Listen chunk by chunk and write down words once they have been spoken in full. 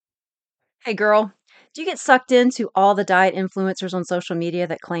Hey girl, do you get sucked into all the diet influencers on social media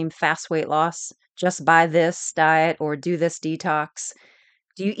that claim fast weight loss? Just buy this diet or do this detox?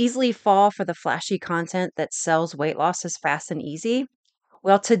 Do you easily fall for the flashy content that sells weight loss as fast and easy?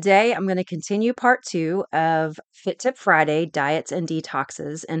 Well, today I'm going to continue part two of Fit Tip Friday diets and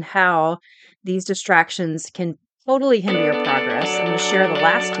detoxes and how these distractions can totally hinder your progress. I'm going to share the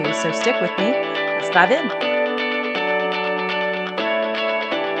last two, so stick with me. Let's dive in.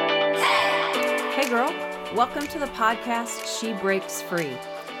 Hey, girl, welcome to the podcast She Breaks Free.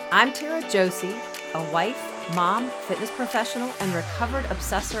 I'm Tara Josie, a wife, mom, fitness professional, and recovered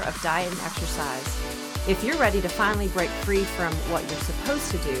obsessor of diet and exercise. If you're ready to finally break free from what you're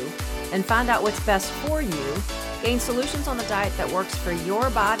supposed to do and find out what's best for you, gain solutions on the diet that works for your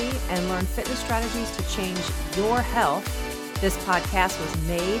body, and learn fitness strategies to change your health, this podcast was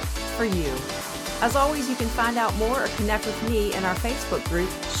made for you. As always, you can find out more or connect with me in our Facebook group,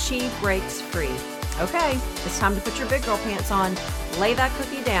 She Breaks Free. Okay, it's time to put your big girl pants on, lay that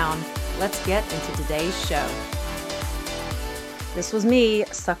cookie down. Let's get into today's show. This was me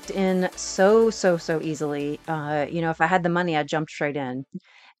sucked in so easily. If I had the money, I'd jump straight in.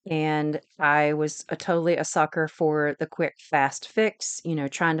 And I was totally a sucker for the quick, fast fix,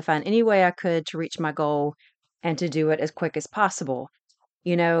 trying to find any way I could to reach my goal and to do it as quick as possible.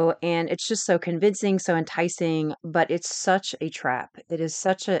 And it's just so convincing, so enticing, but it's such a trap. It is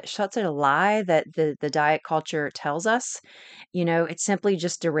such a lie that the diet culture tells us. It simply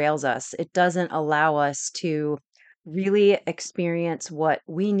just derails us. It doesn't allow us to really experience what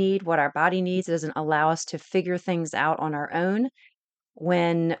we need, what our body needs. It doesn't allow us to figure things out on our own.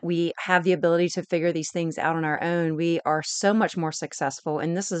 When we have the ability to figure these things out on our own, we are so much more successful.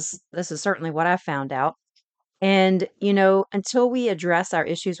 And this is certainly what I found out. And, until we address our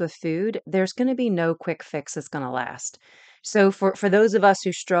issues with food, there's going to be no quick fix that's going to last. So for those of us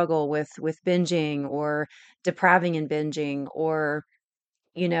who struggle with binging or depriving and binging or,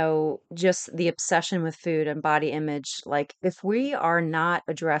 just the obsession with food and body image, like if we are not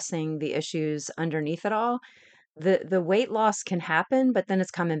addressing the issues underneath it all, the weight loss can happen, but then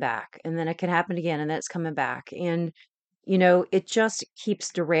it's coming back, and then it can happen again, and then it's coming back. And it just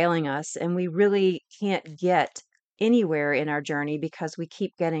keeps derailing us, and we really can't get anywhere in our journey because we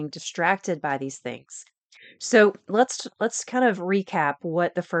keep getting distracted by these things. So let's kind of recap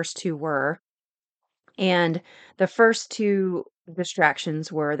what the first two were. And the first two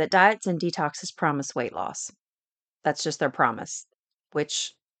distractions were that diets and detoxes promise weight loss. That's just their promise,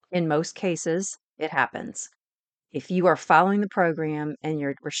 which in most cases it happens. If you are following the program and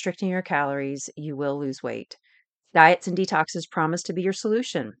you're restricting your calories, you will lose weight. Diets and detoxes promise to be your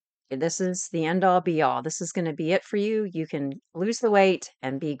solution. This is the end all be all. This is going to be it for you. You can lose the weight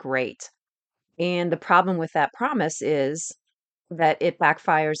and be great. And the problem with that promise is that it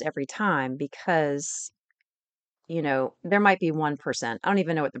backfires every time because, there might be 1%. I don't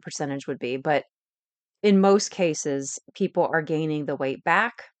even know what the percentage would be, but in most cases, people are gaining the weight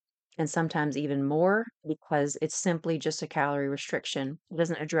back and sometimes even more because it's simply just a calorie restriction. It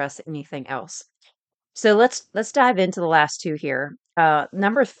doesn't address anything else. So let's dive into the last two here.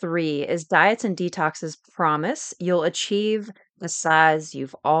 Number three is diets and detoxes promise you'll achieve the size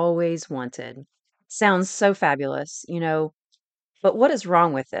you've always wanted. Sounds so fabulous, but what is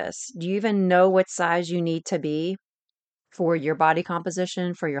wrong with this? Do you even know what size you need to be for your body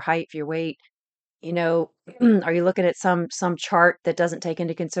composition, for your height, for your weight? You know, are you looking at some chart that doesn't take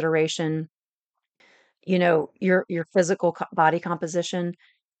into consideration, your physical body composition?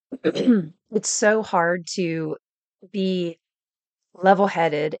 It's so hard to be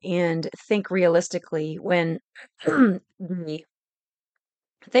level-headed and think realistically when the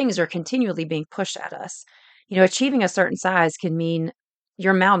things are continually being pushed at us. Achieving a certain size can mean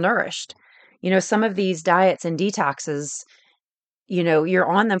you're malnourished. Some of these diets and detoxes,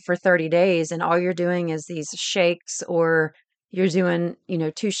 you're on them for 30 days and all you're doing is these shakes, or you're doing,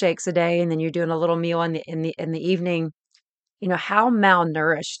 two shakes a day and then you're doing a little meal in the evening. How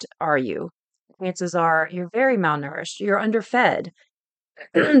malnourished are you? Chances are you're very malnourished. You're underfed.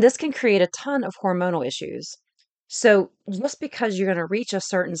 This can create a ton of hormonal issues. So, just because you're going to reach a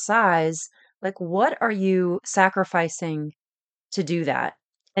certain size, like what are you sacrificing to do that?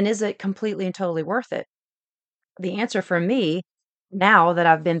 And is it completely and totally worth it? The answer for me, now that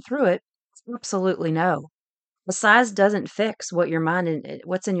I've been through it, is absolutely no. A size doesn't fix what's in your mind and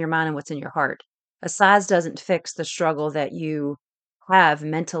what's in your heart. A size doesn't fix the struggle that you have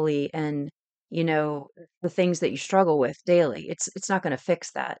mentally and, you know, the things that you struggle with daily. It's not going to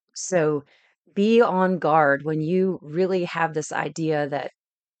fix that. So be on guard when you really have this idea that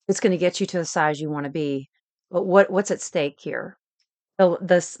it's going to get you to the size you want to be. But what's at stake here?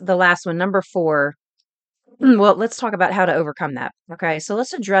 the last one, number 4. Well, let's talk about how to overcome that. Okay, so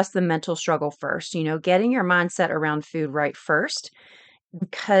let's address the mental struggle first. Getting your mindset around food right first,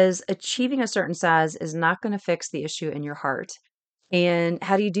 because achieving a certain size is not going to fix the issue in your heart. And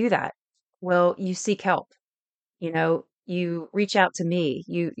how do you do that? Well, you seek help. You reach out to me.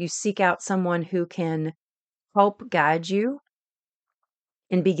 You seek out someone who can help guide you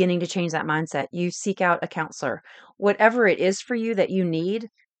in beginning to change that mindset. You seek out a counselor. Whatever it is for you that you need,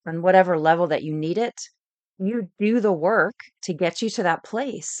 on whatever level that you need it, you do the work to get you to that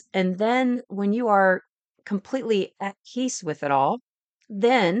place. And then when you are completely at peace with it all,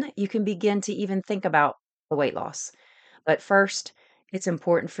 then you can begin to even think about the weight loss. But first, it's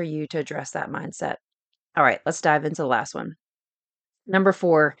important for you to address that mindset. All right, let's dive into the last one. Number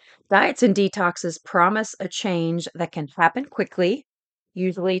 4, diets and detoxes promise a change that can happen quickly,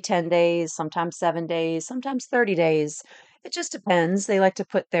 usually 10 days, sometimes 7 days, sometimes 30 days. It just depends. They like to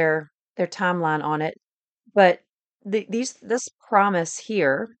put their timeline on it. But this promise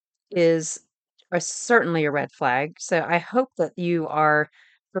here is certainly a red flag. So I hope that you are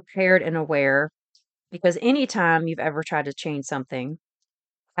prepared and aware, because anytime you've ever tried to change something,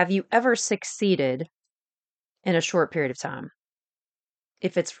 have you ever succeeded in a short period of time?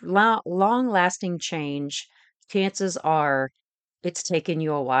 If it's long lasting change, chances are it's taken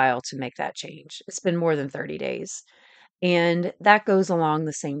you a while to make that change. It's been more than 30 days. And that goes along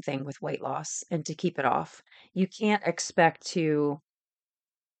the same thing with weight loss and to keep it off. You can't expect to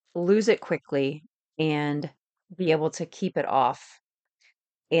lose it quickly and be able to keep it off.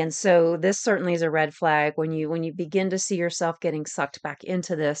 And so this certainly is a red flag when you begin to see yourself getting sucked back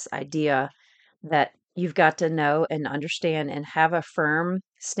into this idea that you've got to know and understand and have a firm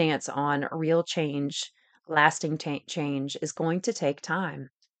stance on real change, lasting change is going to take time.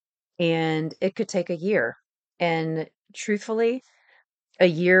 And it could take a year. And truthfully, a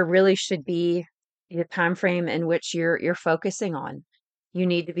year really should be the time frame in which you're focusing on. You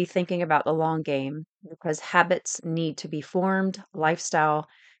need to be thinking about the long game, because habits need to be formed. Lifestyle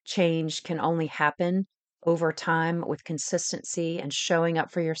change can only happen over time with consistency and showing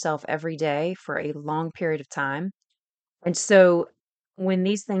up for yourself every day for a long period of time. And so when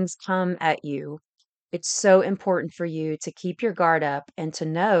these things come at you, it's so important for you to keep your guard up and to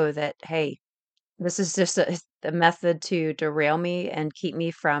know that, hey, this is just a method to derail me and keep me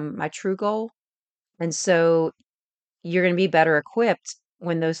from my true goal. And so you're going to be better equipped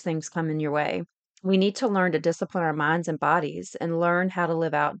when those things come in your way. We need to learn to discipline our minds and bodies and learn how to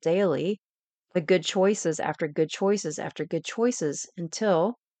live out daily the good choices after good choices after good choices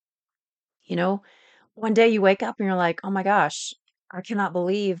until, you know, one day you wake up and you're like, oh my gosh, I cannot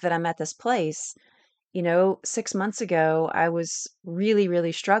believe that I'm at this place. 6 months ago, I was really,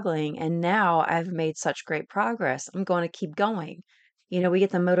 really struggling, and now I've made such great progress. I'm going to keep going. We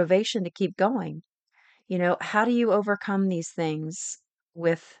get the motivation to keep going. How do you overcome these things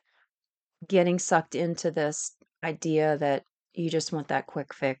with getting sucked into this idea that you just want that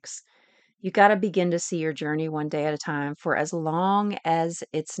quick fix? You got to begin to see your journey one day at a time for as long as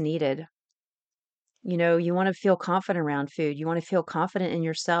it's needed. You want to feel confident around food. You want to feel confident in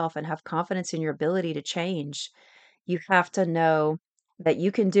yourself and have confidence in your ability to change. You have to know that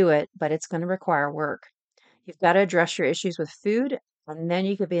you can do it, but it's going to require work. You've got to address your issues with food, and then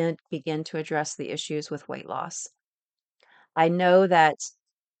you could begin to address the issues with weight loss. I know that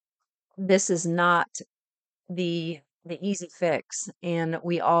this is not the easy fix, and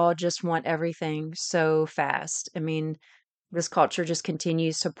we all just want everything so fast. I mean, this culture just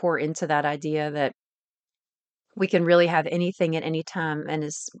continues to pour into that idea that we can really have anything at any time and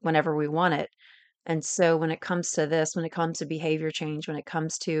is whenever we want it. And so when it comes to this, when it comes to behavior change, when it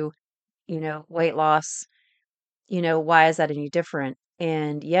comes to, weight loss, why is that any different?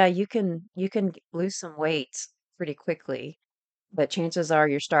 And yeah, you can lose some weight pretty quickly, but chances are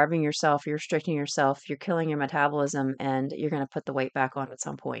you're starving yourself, you're restricting yourself, you're killing your metabolism, and you're going to put the weight back on at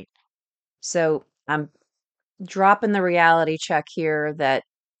some point. So I'm dropping the reality check here that,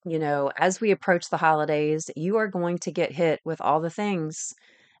 as we approach the holidays, you are going to get hit with all the things.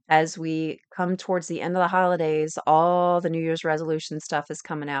 As we come towards the end of the holidays, all the New Year's resolution stuff is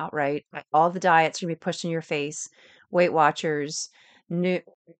coming out, right? Like, all the diets are gonna be pushed in your face. Weight Watchers, new,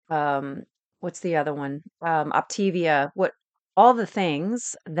 um, what's the other one? Optavia, all the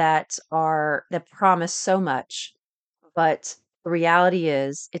things that promise so much, but the reality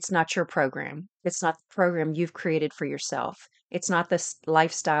is it's not your program. It's not the program you've created for yourself. It's not this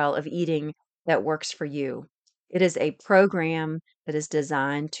lifestyle of eating that works for you. It is a program that is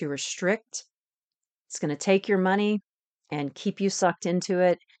designed to restrict. It's going to take your money and keep you sucked into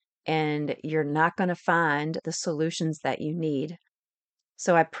it, and you're not going to find the solutions that you need.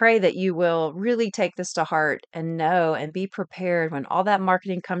 So I pray that you will really take this to heart and know and be prepared when all that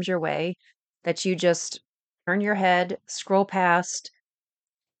marketing comes your way, that you just turn your head, scroll past,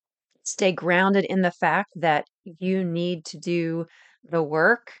 stay grounded in the fact that you need to do the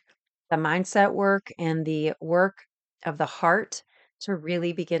work, the mindset work, and the work of the heart to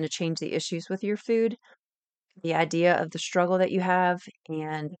really begin to change the issues with your food, the idea of the struggle that you have.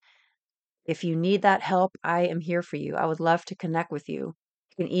 And if you need that help, I am here for you. I would love to connect with you.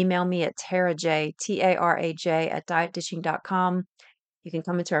 You can email me at taraj, at dietdishing.com. You can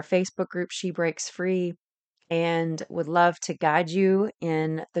come into our Facebook group, She Breaks Free, and would love to guide you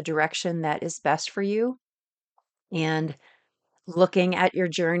in the direction that is best for you. And looking at your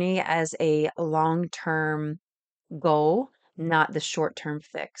journey as a long term goal, not the short term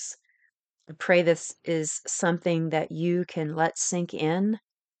fix. I pray this is something that you can let sink in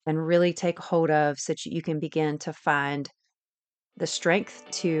and really take hold of so that you can begin to find the strength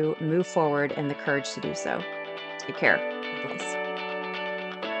to move forward and the courage to do so. Take care. God bless.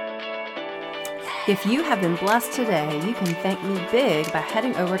 If you have been blessed today, you can thank me big by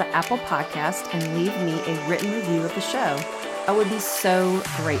heading over to Apple Podcast and leave me a written review of the show. I would be so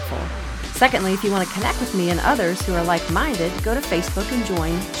grateful. Secondly, if you want to connect with me and others who are like-minded, go to Facebook and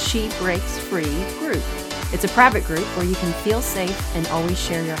join She Breaks Free group. It's a private group where you can feel safe and always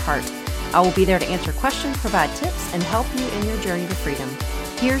share your heart. I will be there to answer questions, provide tips, and help you in your journey to freedom.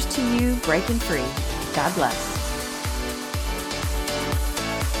 Here's to you breaking free. God bless.